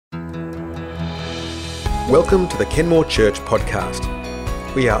Welcome to the Kenmore Church podcast.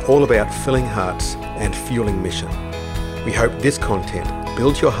 We are all about filling hearts and fueling mission. We hope this content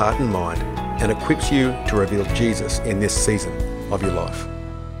builds your heart and mind and equips you to reveal Jesus in this season of your life.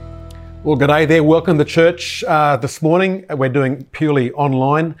 Well, g'day there. Welcome to church this morning. We're doing purely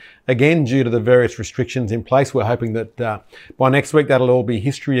online again due to the various restrictions in place. We're hoping that by next week that'll all be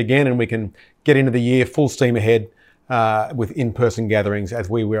history again and we can get into the year full steam ahead with in-person gatherings as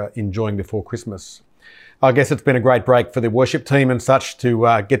we were enjoying before Christmas. I guess it's been a great break for the worship team and such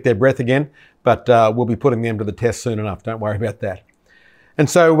to get their breath again, but we'll be putting them to the test soon enough. Don't worry about that. And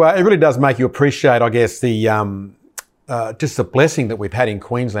so it really does make you appreciate, I guess, the just the blessing that we've had in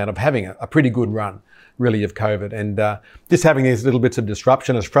Queensland of having a pretty good run, really, of COVID. And just having these little bits of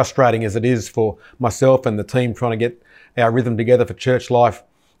disruption, as frustrating as it is for myself and the team trying to get our rhythm together for church life,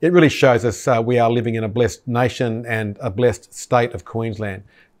 it really shows us we are living in a blessed nation and a blessed state of Queensland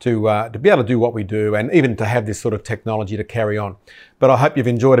to be able to do what we do and even to have this sort of technology to carry on. But I hope you've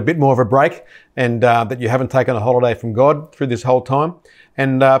enjoyed a bit more of a break and that you haven't taken a holiday from God through this whole time.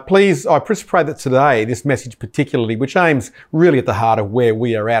 And please, I pray that today, this message particularly, which aims really at the heart of where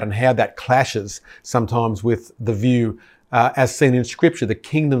we are at and how that clashes sometimes with the view as seen in Scripture, the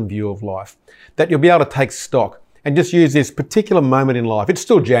kingdom view of life, that you'll be able to take stock and just use this particular moment in life. It's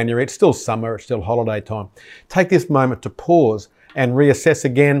still January, it's still summer, it's still holiday time. Take this moment to pause and reassess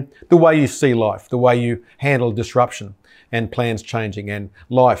again the way you see life, the way you handle disruption and plans changing and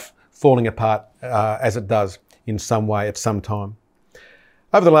life falling apart as it does in some way at some time.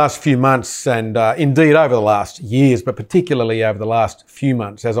 Over the last few months and indeed over the last years, but particularly over the last few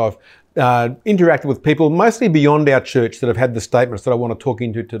months, as I've interacted with people mostly beyond our church that have had the statements that I want to talk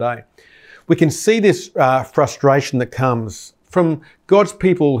into today, we can see this frustration that comes from God's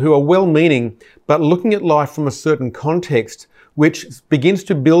people who are well-meaning but looking at life from a certain context which begins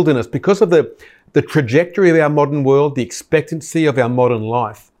to build in us because of the trajectory of our modern world, the expectancy of our modern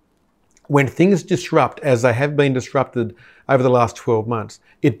life. When things disrupt, as they have been disrupted over the last 12 months,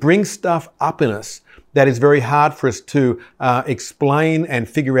 it brings stuff up in us that is very hard for us to explain and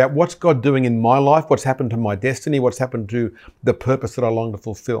figure out what's God doing in my life, what's happened to my destiny, what's happened to the purpose that I long to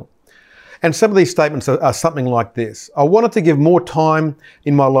fulfill. And some of these statements are something like this. I wanted to give more time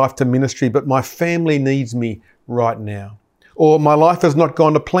in my life to ministry, but my family needs me right now. Or my life has not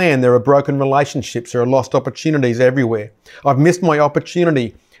gone to plan. There are broken relationships. There are lost opportunities everywhere. I've missed my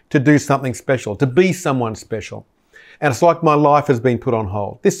opportunity to do something special, to be someone special. And it's like my life has been put on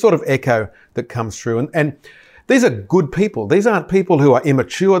hold. This sort of echo that comes through. And these are good people. These aren't people who are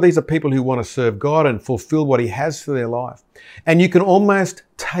immature. These are people who want to serve God and fulfill what He has for their life. And you can almost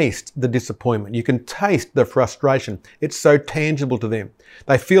taste the disappointment. You can taste the frustration. It's so tangible to them.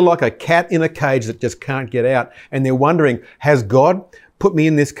 They feel like a cat in a cage that just can't get out. And they're wondering, has God put me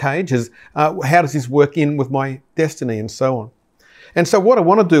in this cage? How does this work in with my destiny and so on? And so what I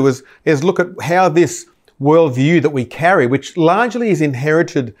want to do is look at how this worldview that we carry, which largely is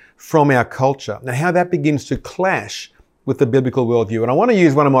inherited from our culture, and how that begins to clash with the biblical worldview. And I want to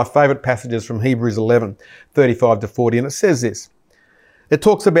use one of my favourite passages from Hebrews 11, 35 to 40, and it says this. It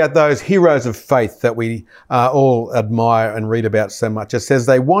talks about those heroes of faith that we all admire and read about so much. It says,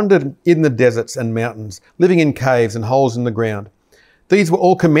 they wandered in the deserts and mountains, living in caves and holes in the ground. These were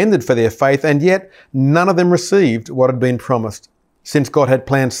all commended for their faith, and yet none of them received what had been promised, since God had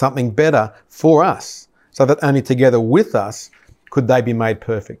planned something better for us, so that only together with us could they be made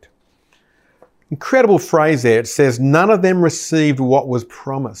perfect. Incredible phrase there. It says, none of them received what was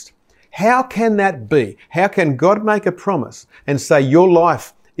promised. How can that be? How can God make a promise and say your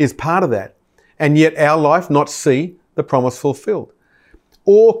life is part of that, and yet our life not see the promise fulfilled?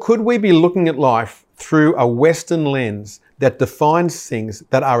 Or could we be looking at life through a Western lens that defines things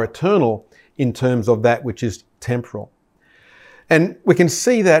that are eternal in terms of that which is temporal? And we can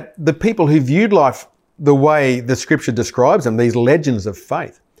see that the people who viewed life the way the Scripture describes them, these legends of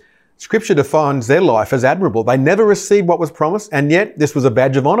faith, Scripture defines their life as admirable. They never received what was promised, and yet this was a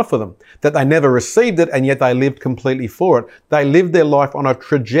badge of honour for them, that they never received it, and yet they lived completely for it. They lived their life on a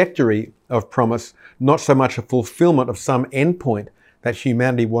trajectory of promise, not so much a fulfilment of some endpoint that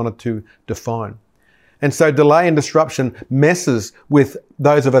humanity wanted to define. And so delay and disruption messes with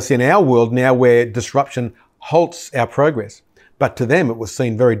those of us in our world now where disruption halts our progress. But to them, it was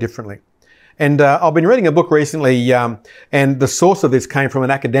seen very differently. And I've been reading a book recently, and the source of this came from an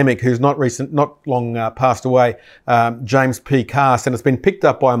academic who's not long passed away, James P. Cast, and it's been picked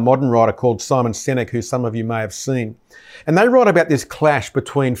up by a modern writer called Simon Sinek, who some of you may have seen. And they write about this clash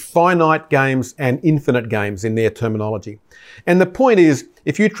between finite games and infinite games in their terminology. And the point is,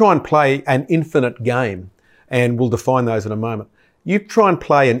 if you try and play an infinite game, and we'll define those in a moment, you try and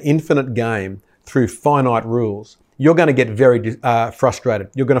play an infinite game through finite rules, you're going to get very frustrated.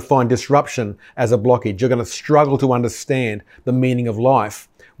 You're going to find disruption as a blockage. You're going to struggle to understand the meaning of life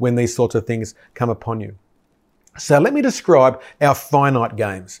when these sorts of things come upon you. So let me describe our finite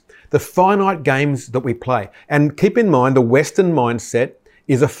games, the finite games that we play. And keep in mind, the Western mindset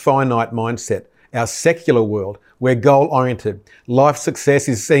is a finite mindset. Our secular world, we're goal-oriented. Life success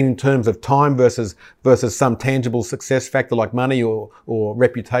is seen in terms of time versus some tangible success factor like money or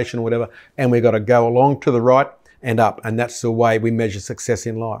reputation or whatever. And we've got to go along to the right and up. And that's the way we measure success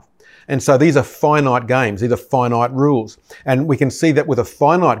in life. And so these are finite games. These are finite rules. And we can see that with a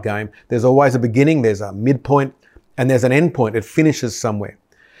finite game, there's always a beginning, there's a midpoint, and there's an end point. It finishes somewhere.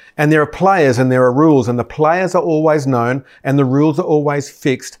 And there are players and there are rules, and the players are always known and the rules are always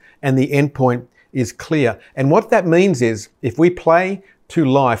fixed and the end point is clear. And what that means is if we play to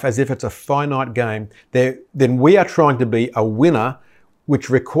life as if it's a finite game, then we are trying to be a winner, which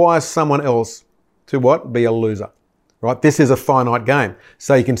requires someone else to what? Be a loser. Right? This is a finite game.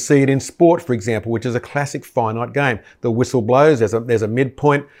 So you can see it in sport, for example, which is a classic finite game. The whistle blows, there's a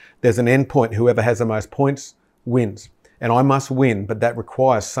midpoint, there's an end point. Whoever has the most points wins. And I must win, but that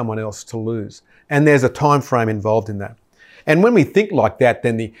requires someone else to lose. And there's a time frame involved in that. And when we think like that,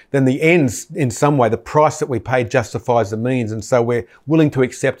 then the ends, in some way, the price that we pay justifies the means. And so we're willing to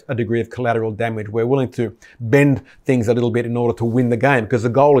accept a degree of collateral damage. We're willing to bend things a little bit in order to win the game, because the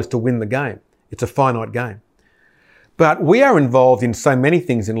goal is to win the game. It's a finite game. But we are involved in so many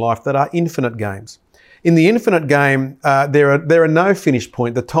things in life that are infinite games. In the infinite game, there are no finish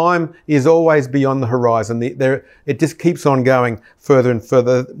point. The time is always beyond the horizon. It just keeps on going further and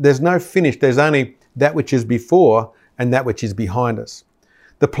further. There's no finish. There's only that which is before and that which is behind us.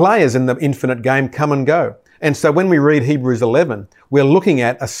 The players in the infinite game come and go. And so when we read Hebrews 11, we're looking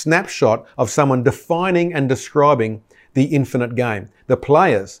at a snapshot of someone defining and describing the infinite game. The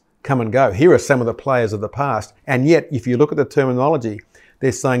players come and go. Here are some of the players of the past. And yet, if you look at the terminology,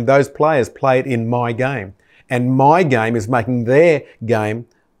 they're saying those players played in my game. And my game is making their game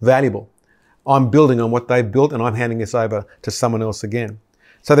valuable. I'm building on what they've built and I'm handing this over to someone else again.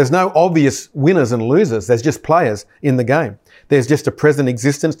 So there's no obvious winners and losers. There's just players in the game. There's just a present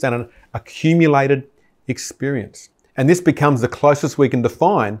existence and an accumulated experience. And this becomes the closest we can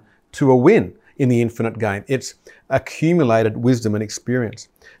define to a win in the infinite game. It's accumulated wisdom and experience.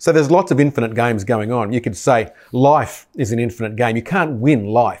 So there's lots of infinite games going on. You could say life is an infinite game. You can't win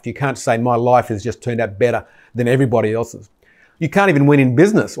life. You can't say my life has just turned out better than everybody else's. You can't even win in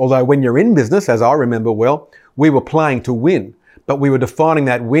business. Although when you're in business, as I remember well, we were playing to win, but we were defining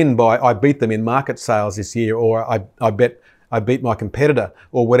that win by I beat them in market sales this year, or I beat my competitor,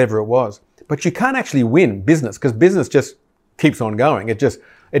 or whatever it was. But you can't actually win business, because business just keeps on going.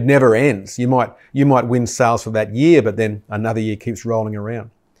 It never ends. You might win sales for that year, but then another year keeps rolling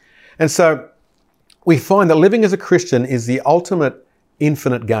around. And so we find that living as a Christian is the ultimate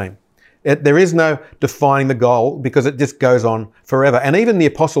infinite game. There is no defining the goal, because it just goes on forever. And even the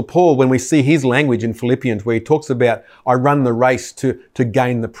Apostle Paul, when we see his language in Philippians, where he talks about, I run the race to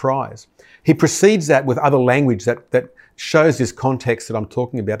gain the prize, he precedes that with other language that shows this context that I'm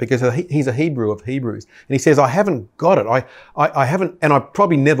talking about, because he's a Hebrew of Hebrews. And he says, I haven't got it. I haven't, and I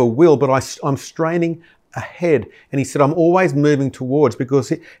probably never will, but I'm straining ahead. And he said, I'm always moving towards,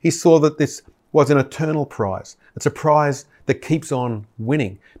 because he saw that this was an eternal prize. It's a prize that keeps on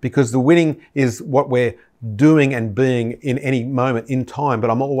winning, because the winning is what we're doing and being in any moment in time, but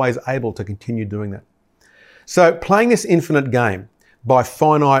I'm always able to continue doing that. So playing this infinite game by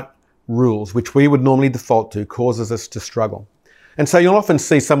finite rules, which we would normally default to, causes us to struggle. And so you'll often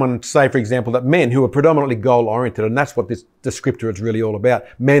see someone say, for example, that men who are predominantly goal-oriented, and that's what the scripture is really all about,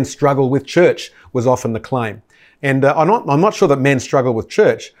 men struggle with church, was often the claim. And I'm not sure that men struggle with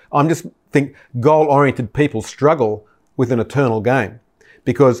church. I just think goal-oriented people struggle with an eternal game.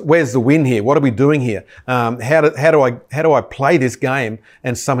 Because where's the win here? What are we doing here? How do I play this game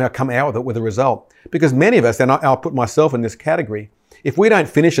and somehow come out with it with a result? Because many of us, and I'll put myself in this category, if we don't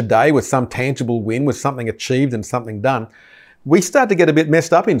finish a day with some tangible win, with something achieved and something done, we start to get a bit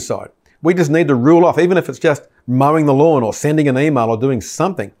messed up inside. We just need to rule off, even if it's just mowing the lawn or sending an email or doing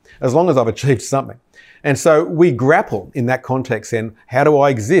something, as long as I've achieved something. And so we grapple in that context, and how do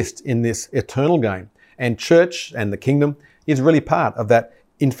I exist in this eternal game? And church and the kingdom is really part of that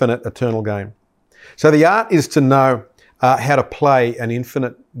infinite eternal game. So the art is to know how to play an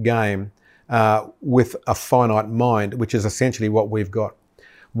infinite game with a finite mind, which is essentially what we've got.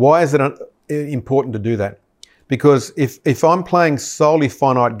 Why is it important to do that? Because if I'm playing solely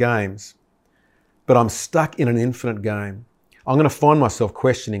finite games, but I'm stuck in an infinite game, I'm going to find myself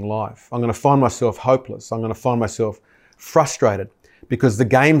questioning life. I'm going to find myself hopeless. I'm going to find myself frustrated, because the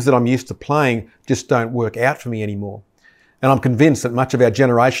games that I'm used to playing just don't work out for me anymore. And I'm convinced that much of our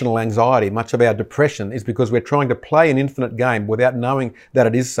generational anxiety, much of our depression is because we're trying to play an infinite game without knowing that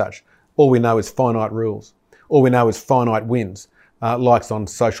it is such. All we know is finite rules. All we know is finite wins, likes on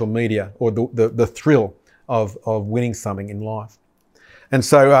social media, or the thrill of winning something in life. And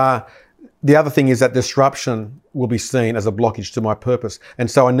so the other thing is that disruption will be seen as a blockage to my purpose. And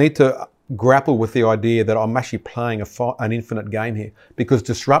so I need to grapple with the idea that I'm actually playing an infinite game here, because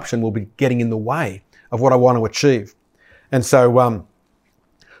disruption will be getting in the way of what I want to achieve. And so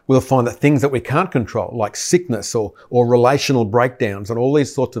we'll find that things that we can't control, like sickness or relational breakdowns and all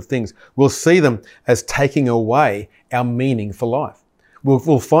these sorts of things, we'll see them as taking away our meaning for life.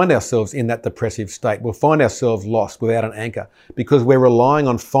 We'll find ourselves in that depressive state. We'll find ourselves lost without an anchor because we're relying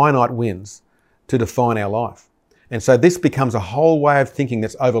on finite wins to define our life. And so this becomes a whole way of thinking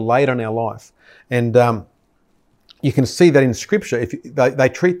that's overlaid on our life. And you can see that in Scripture, they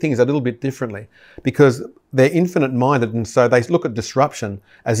treat things a little bit differently because they're infinite-minded, and so they look at disruption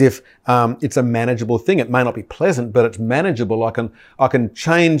as if it's a manageable thing. It may not be pleasant, but it's manageable. I can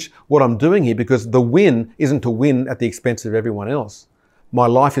change what I'm doing here because the win isn't to win at the expense of everyone else. My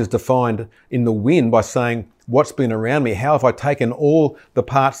life is defined in the win by saying, what's been around me? How have I taken all the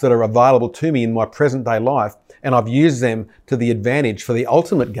parts that are available to me in my present day life and I've used them to the advantage for the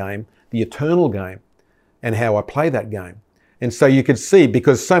ultimate game, the eternal game, and how I play that game. And so you could see,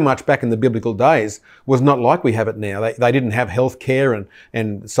 because so much back in the biblical days was not like we have it now. They didn't have health care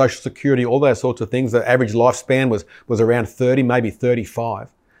and social security, all those sorts of things. The average lifespan was around 30, maybe 35.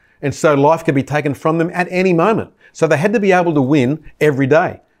 And so life could be taken from them at any moment. So they had to be able to win every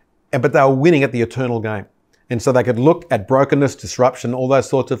day, but they were winning at the eternal game. And so they could look at brokenness, disruption, all those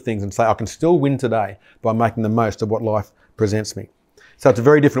sorts of things and say, I can still win today by making the most of what life presents me. So it's a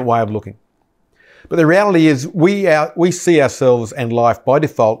very different way of looking. But the reality is we see ourselves and life by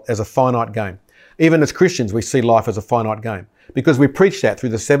default as a finite game. Even as Christians, we see life as a finite game because we preached that through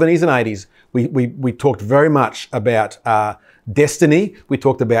the 70s and 80s. We talked very much about destiny. We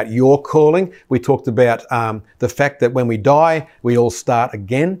talked about your calling. We talked about the fact that when we die, we all start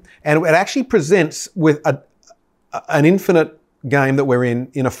again. And it actually presents with an infinite game that we're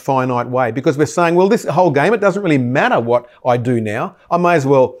in a finite way, because we're saying, well, this whole game, it doesn't really matter what I do now. I may as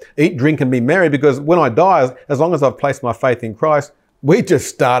well eat, drink and be merry, because when I die, as long as I've placed my faith in Christ, we just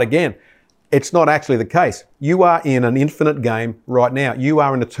start again. It's not actually the case. You are in an infinite game right now. You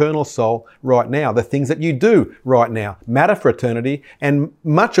are an eternal soul right now. The things that you do right now matter for eternity, and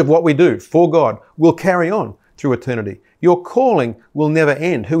much of what we do for God will carry on through eternity. Your calling will never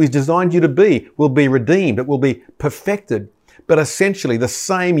end. Who He's designed you to be will be redeemed. It will be perfected. But essentially, the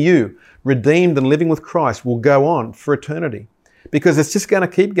same you, redeemed and living with Christ, will go on for eternity. Because it's just going to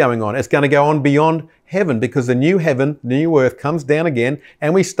keep going on. It's going to go on beyond heaven, because the new heaven, the new earth comes down again,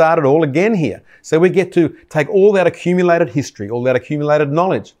 and we start it all again here. So we get to take all that accumulated history, all that accumulated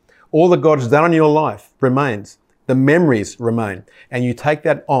knowledge, all that God's done in your life remains. The memories remain. And you take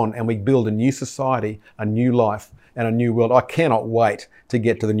that on and we build a new society, a new life, and a new world. I cannot wait to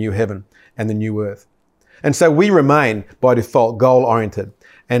get to the new heaven and the new earth. And so we remain, by default, goal-oriented.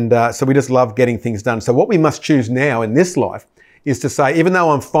 And so we just love getting things done. So what we must choose now in this life is to say, even though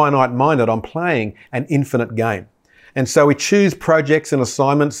I'm finite-minded, I'm playing an infinite game. And so we choose projects and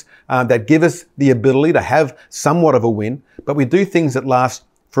assignments that give us the ability to have somewhat of a win, but we do things that last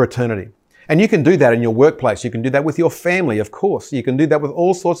for eternity. And you can do that in your workplace. You can do that with your family, of course. You can do that with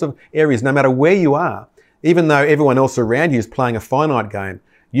all sorts of areas, no matter where you are. Even though everyone else around you is playing a finite game,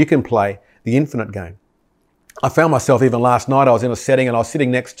 you can play the infinite game. I found myself even last night, I was in a setting and I was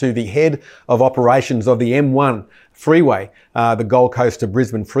sitting next to the head of operations of the M1 freeway, the Gold Coast to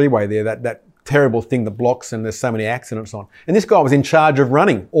Brisbane freeway there, that terrible thing that blocks and there's so many accidents on. And this guy was in charge of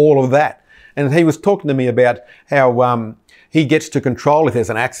running all of that. And he was talking to me about how he gets to control if there's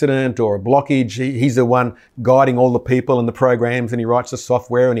an accident or a blockage. He's the one guiding all the people and the programs, and he writes the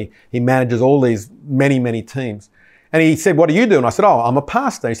software, and he manages all these many teams. And he said, what do you do? And I said, oh, I'm a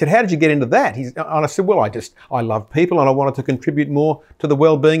pastor. He said, how did you get into that? And I said, well, I love people and I wanted to contribute more to the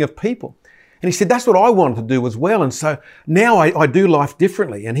well-being of people. And he said, that's what I wanted to do as well. And so now I do life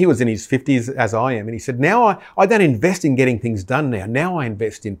differently. And he was in his 50s as I am. And he said, now I don't invest in getting things done now. Now I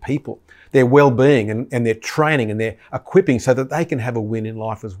invest in people, their well-being and their training and their equipping so that they can have a win in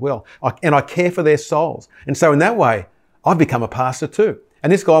life as well. And I care for their souls. And so in that way, I've become a pastor too.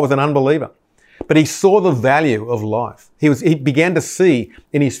 And this guy was an unbeliever. But he saw the value of life. He began to see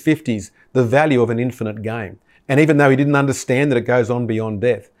in his 50s the value of an infinite game. And even though he didn't understand that it goes on beyond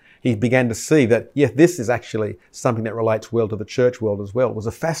death, he began to see that, yes, this is actually something that relates well to the church world as well. It was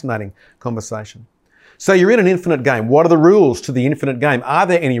a fascinating conversation. So you're in an infinite game. What are the rules to the infinite game? Are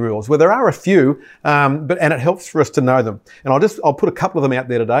there any rules? Well, there are a few, and it helps for us to know them. And I'll put a couple of them out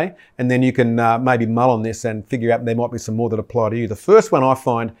there today, and then you can maybe mull on this and figure out there might be some more that apply to you. The first one I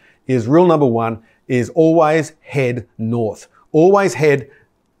find is rule number one is always head north. Always head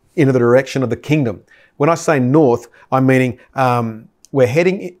into the direction of the kingdom. When I say north, I'm meaning we're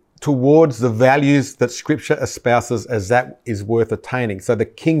heading towards the values that Scripture espouses as that is worth attaining. So the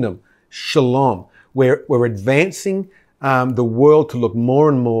kingdom, shalom. We're advancing the world to look more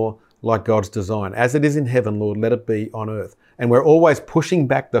and more like God's design. As it is in heaven, Lord, let it be on earth. And we're always pushing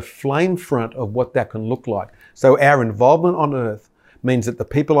back the flame front of what that can look like. So our involvement on earth means that the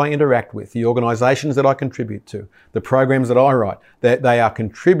people I interact with, the organisations that I contribute to, the programs that I write, that they are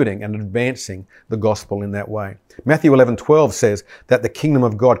contributing and advancing the gospel in that way. Matthew 11:12 says that the kingdom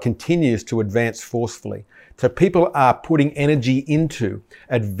of God continues to advance forcefully. So people are putting energy into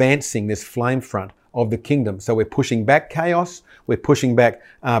advancing this flame front of the kingdom. So we're pushing back chaos, we're pushing back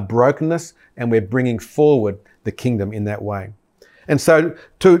brokenness, and we're bringing forward the kingdom in that way. And so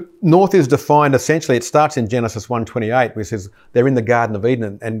north is defined essentially, it starts in Genesis 1:28, which says they're in the Garden of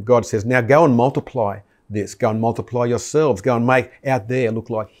Eden, and God says, now go and multiply this, go and multiply yourselves, go and make out there look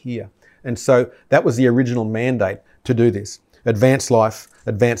like here. And so that was the original mandate to do this. Advance life,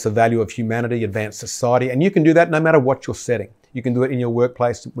 advance the value of humanity, advance society, and you can do that no matter what your setting. You can do it in your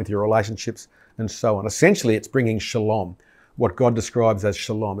workplace, with your relationships, and so on. Essentially, it's bringing shalom, what God describes as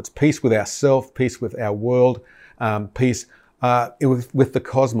shalom. It's peace with ourselves, peace with our world, peace with the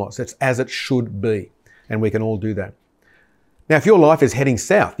cosmos. It's as it should be, and we can all do that. Now, if your life is heading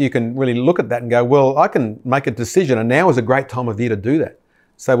south, you can really look at that and go, well, I can make a decision, and now is a great time of year to do that.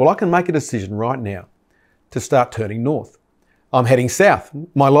 Say, well, I can make a decision right now to start turning north. I'm heading south.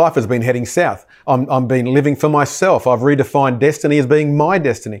 My life has been heading south. I'm been living for myself. I've redefined destiny as being my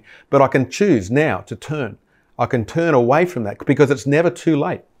destiny. But I can choose now to turn. I can turn away from that because it's never too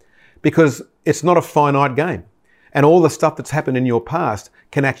late. Because it's not a finite game. And all the stuff that's happened in your past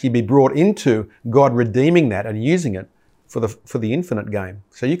can actually be brought into God redeeming that and using it for the infinite game.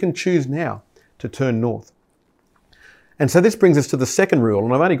 So you can choose now to turn north. And so this brings us to the second rule,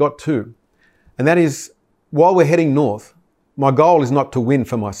 and I've only got two. And that is, while we're heading north, my goal is not to win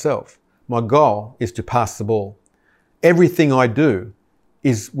for myself. My goal is to pass the ball. Everything I do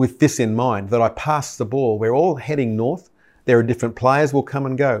is with this in mind, that I pass the ball. We're all heading north. There are different players will come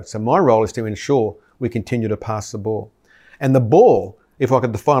and go. So my role is to ensure we continue to pass the ball. And the ball, if I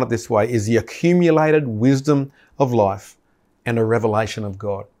could define it this way, is the accumulated wisdom of life and a revelation of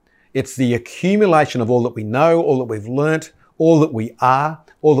God. It's the accumulation of all that we know, all that we've learnt, all that we are,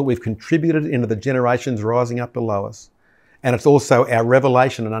 all that we've contributed into the generations rising up below us. And it's also our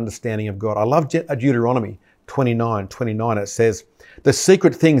revelation and understanding of God. I love Deuteronomy 29:29. It says, the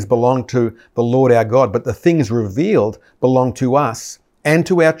secret things belong to the Lord our God, but the things revealed belong to us and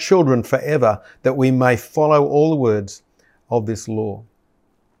to our children forever, that we may follow all the words of this law.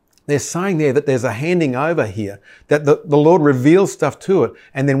 They're saying there that there's a handing over here, that the Lord reveals stuff to it,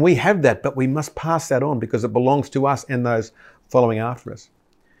 and then we have that, but we must pass that on because it belongs to us and those following after us.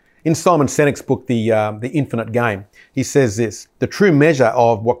 In Simon Sinek's book, The Infinite Game, he says this: the true measure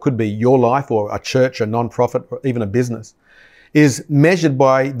of what could be your life or a church, a non-profit, or even a business is measured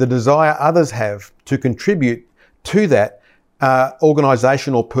by the desire others have to contribute to that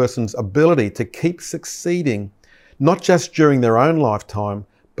organisation or person's ability to keep succeeding, not just during their own lifetime,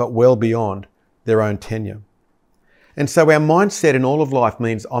 but well beyond their own tenure. And so our mindset in all of life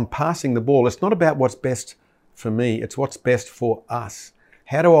means I'm passing the ball. It's not about what's best for me, it's what's best for us.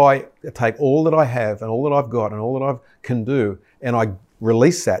 How do I take all that I have and all that I've got and all that I can do, and I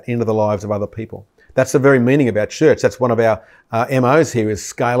release that into the lives of other people? That's the very meaning of our church. That's one of our MOs here, is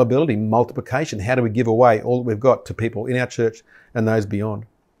scalability, multiplication. How do we give away all that we've got to people in our church and those beyond?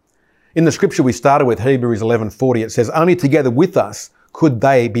 In the scripture we started with, Hebrews 11:40, it says, only together with us could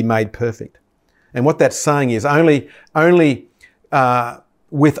they be made perfect. And what that's saying is only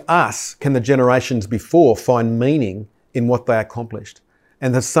with us can the generations before find meaning in what they accomplished.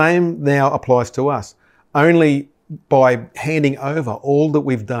 And the same now applies to us. Only by handing over all that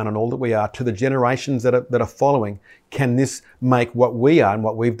we've done and all that we are to the generations that are following can this make what we are and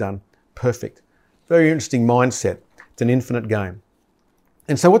what we've done perfect. Very interesting mindset. It's an infinite game.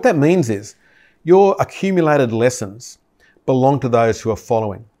 And so what that means is your accumulated lessons belong to those who are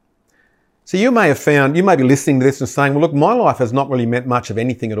following. So you may be listening to this and saying, well, look, my life has not really meant much of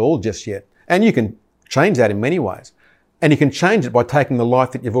anything at all just yet. And you can change that in many ways. And you can change it by taking the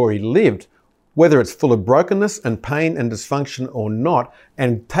life that you've already lived, whether it's full of brokenness and pain and dysfunction or not,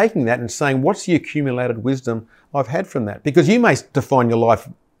 and taking that and saying, what's the accumulated wisdom I've had from that? Because you may define your life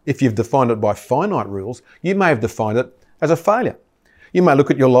If you've defined it by finite rules, you may have defined it as a failure. You may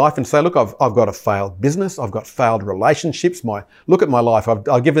look at your life and say, look, I've got a failed business, I've got failed relationships, look at my life,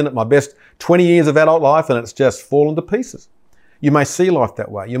 I've given it my best 20 years of adult life and it's just fallen to pieces. You may see life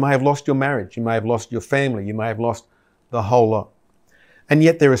that way. You may have lost your marriage, you may have lost your family, you may have lost the whole lot. And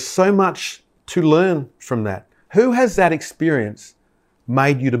yet there is so much to learn from that. Who has that experience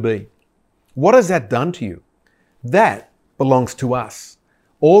made you to be? What has that done to you? That belongs to us.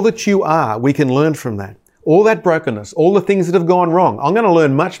 All that you are, we can learn from that. All that brokenness, all the things that have gone wrong. I'm going to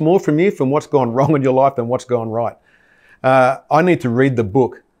learn much more from you from what's gone wrong in your life than what's gone right. I need to read the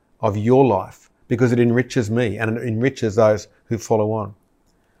book of your life because it enriches me and it enriches those who follow on.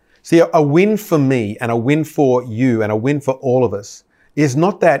 See, a win for me and a win for you and a win for all of us is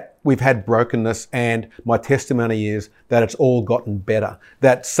not that we've had brokenness and my testimony is that it's all gotten better,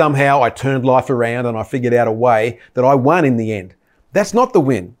 that somehow I turned life around and I figured out a way that I won in the end. That's not the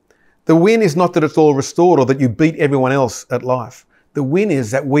win. The win is not that it's all restored or that you beat everyone else at life. The win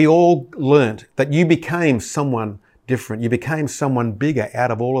is that we all learnt that you became someone different. You became someone bigger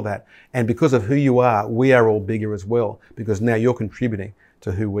out of all of that. And because of who you are, we are all bigger as well because now you're contributing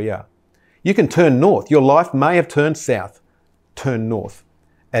to who we are. You can turn north. Your life may have turned south. Turn north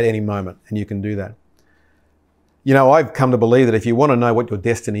at any moment and you can do that. You know, I've come to believe that if you want to know what your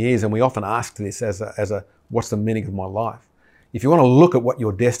destiny is, and we often ask this as a what's the meaning of my life? If you want to look at what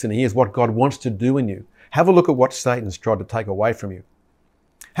your destiny is, what God wants to do in you, have a look at what Satan's tried to take away from you.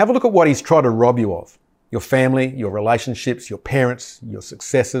 Have a look at what he's tried to rob you of. Your family, your relationships, your parents, your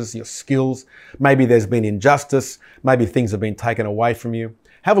successes, your skills. Maybe there's been injustice. Maybe things have been taken away from you.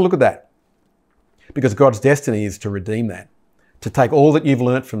 Have a look at that. Because God's destiny is to redeem that. To take all that you've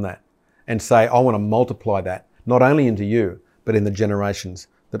learnt from that and say, I want to multiply that, not only into you, but in the generations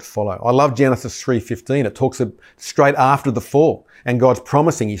that follow. I love Genesis 3:15. It talks straight after the fall and God's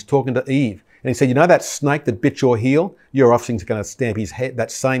promising, he's talking to Eve. And he said, you know that snake that bit your heel? Your offspring's going to stamp his head, that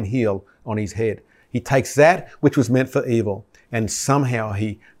same heel on his head. He takes that which was meant for evil and somehow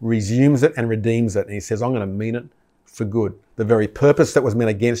he resumes it and redeems it. And he says, I'm going to mean it for good. The very purpose that was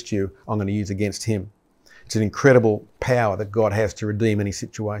meant against you, I'm going to use against him. It's an incredible power that God has to redeem any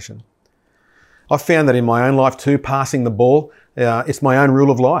situation. I've found that in my own life too, passing the ball, it's my own rule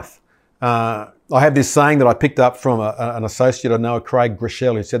of life. I have this saying that I picked up from an associate I know, Craig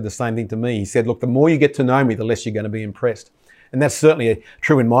Groeschel, who said the same thing to me. He said, look, the more you get to know me, the less you're going to be impressed. And that's certainly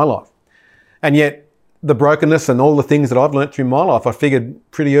true in my life. And yet the brokenness and all the things that I've learnt through my life, I figured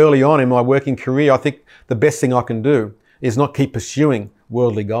pretty early on in my working career, I think the best thing I can do is not keep pursuing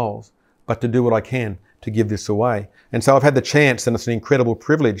worldly goals, but to do what I can to give this away. And so I've had the chance, and it's an incredible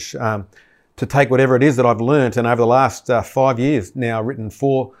privilege, to take whatever it is that I've learned, and over the last 5 years now written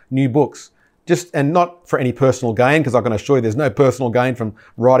 4 new books, and not for any personal gain, because I can assure you there's no personal gain from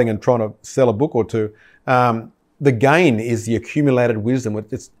writing and trying to sell a book or two. The gain is the accumulated wisdom.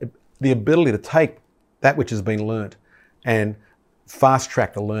 It's the ability to take that which has been learnt and fast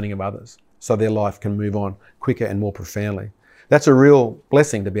track the learning of others so their life can move on quicker and more profoundly. That's a real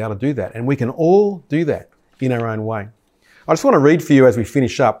blessing to be able to do that, and we can all do that in our own way. I just want to read for you as we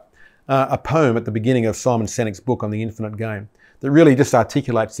finish up a poem at the beginning of Simon Sinek's book on the infinite game that really just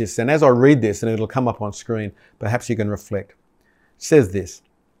articulates this. And as I read this, and it'll come up on screen, perhaps you can reflect. It says this: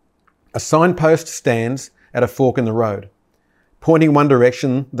 a signpost stands at a fork in the road. Pointing one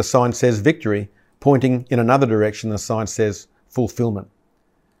direction, the sign says victory. Pointing in another direction, the sign says fulfillment.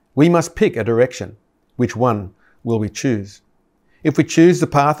 We must pick a direction. Which one will we choose? If we choose the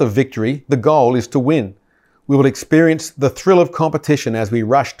path of victory, the goal is to win. We will experience the thrill of competition as we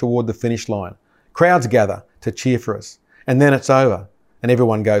rush toward the finish line. Crowds gather to cheer for us, and then it's over and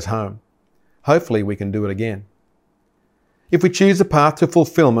everyone goes home. Hopefully we can do it again. If we choose the path to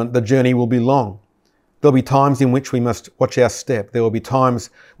fulfillment, the journey will be long. There'll be times in which we must watch our step. There will be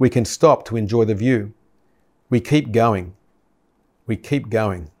times we can stop to enjoy the view. We keep going. We keep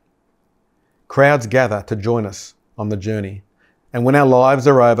going. Crowds gather to join us on the journey. And when our lives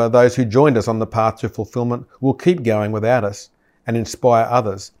are over, those who joined us on the path to fulfillment will keep going without us and inspire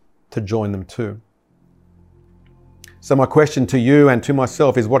others to join them too. So my question to you and to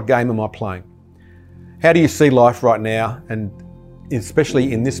myself is, what game am I playing? How do you see life right now? And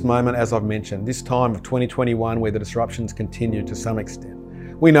especially in this moment, as I've mentioned, this time of 2021 where the disruptions continue to some extent.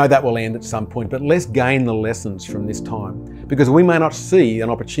 We know that will end at some point, but let's gain the lessons from this time, because we may not see an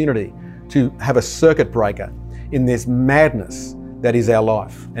opportunity to have a circuit breaker in this madness that is our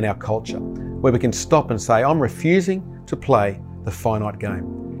life and our culture, where we can stop and say, I'm refusing to play the finite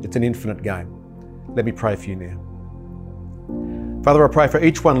game. It's an infinite game. Let me pray for you now. Father, I pray for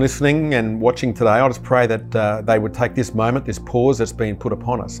each one listening and watching today. I just pray that they would take this moment, this pause that's been put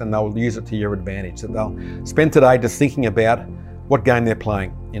upon us, and they'll use it to your advantage, that they'll spend today just thinking about what game they're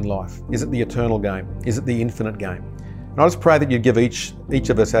playing in life. Is it the eternal game? Is it the infinite game? And I just pray that you give each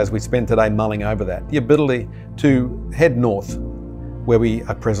of us, as we spend today mulling over that, the ability to head north where we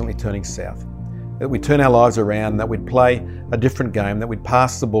are presently turning south. That we turn our lives around, that we'd play a different game, that we'd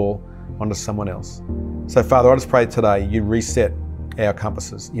pass the ball onto someone else. So Father, I just pray today you reset our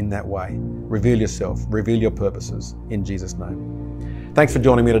compasses in that way. Reveal yourself, reveal your purposes in Jesus' name. Thanks for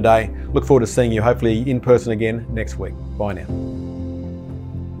joining me today. Look forward to seeing you hopefully in person again next week. Bye now.